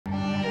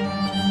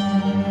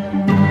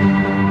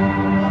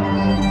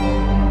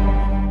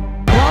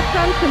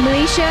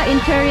Malaysia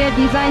Interior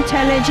Design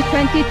Challenge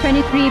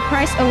 2023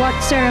 Prize Award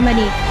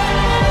Ceremony.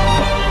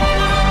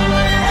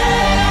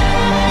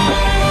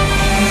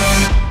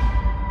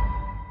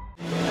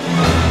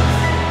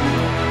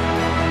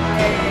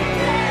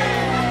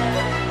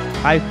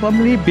 I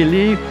firmly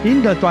believe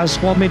in the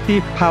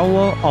transformative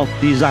power of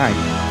design.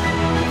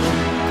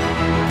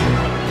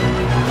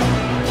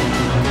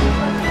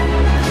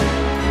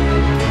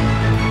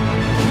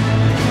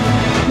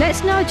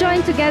 Let's now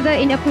join together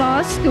in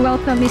applause to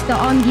welcome Mr.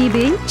 Ong Gee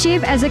Bin,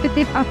 Chief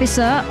Executive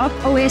Officer of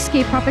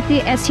OSK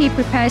Property, as he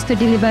prepares to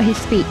deliver his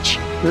speech.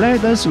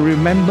 Let us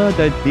remember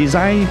that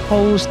design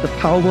holds the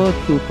power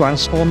to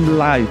transform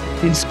life,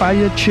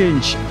 inspire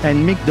change,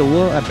 and make the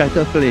world a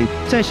better place.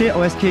 JE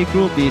OSK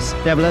Group is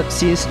developed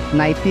since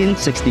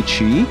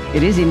 1963.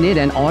 It is indeed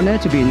an honor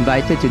to be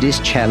invited to this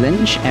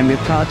challenge, and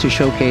we're proud to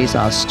showcase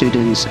our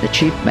students'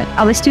 achievement.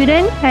 Our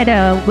students had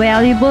a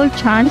valuable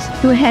chance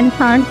to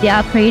enhance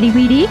their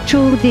creativity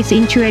through this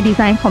interior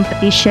design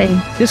competition.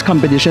 This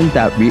competition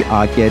that we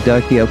are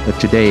gathered here for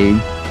today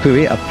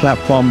create a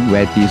platform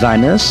where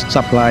designers,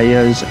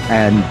 suppliers,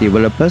 and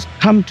developers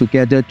come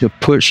together to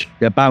push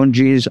the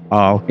boundaries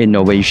of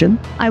innovation.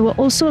 I would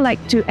also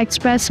like to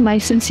express my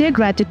sincere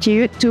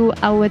gratitude to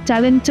our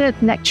talented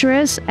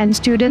lecturers and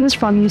students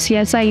from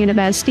UCSI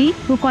University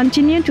who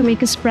continue to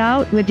make us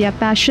proud with their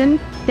passion,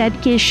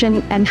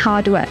 dedication, and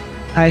hard work.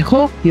 I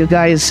hope you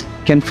guys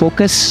can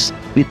focus,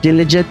 be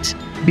diligent,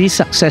 be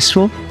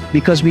successful,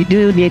 because we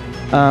do need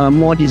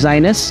more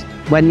designers.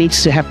 What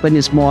needs to happen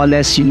is more or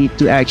less you need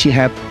to actually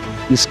have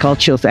this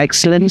culture of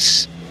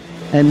excellence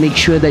and make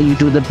sure that you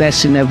do the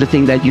best in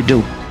everything that you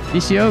do.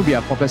 This year, we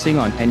are focusing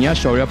on Anya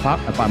Shoria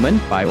Park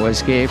apartment by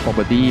OSK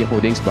Property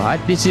Holdings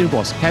Berhad. This year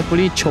was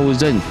carefully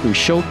chosen to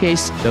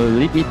showcase the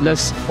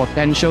limitless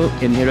potential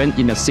inherent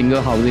in a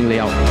single housing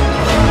layout.